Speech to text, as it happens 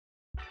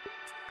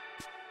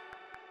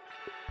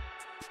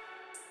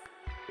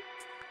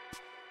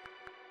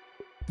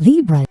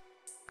Libra.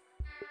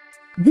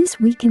 This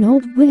week an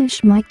old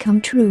wish might come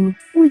true,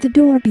 or the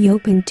door be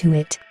opened to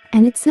it,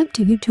 and it's up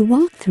to you to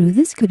walk through.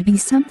 This could be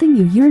something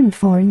you yearn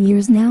for in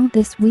years now.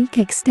 This week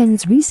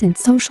extends recent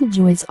social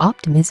joys,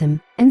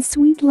 optimism, and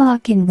sweet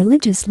luck in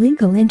religious,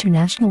 legal,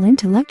 international,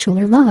 intellectual,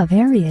 or love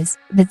areas,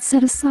 but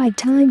set aside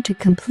time to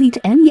complete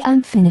any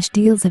unfinished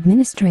deals,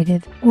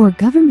 administrative, or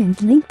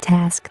government-linked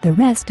task. The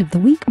rest of the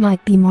week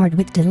might be marred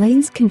with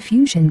delays,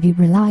 confusion. Be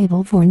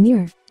reliable for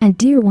near and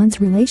dear ones.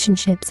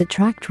 Relationships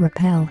attract,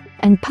 repel,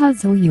 and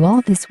puzzle you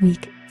all this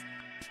week.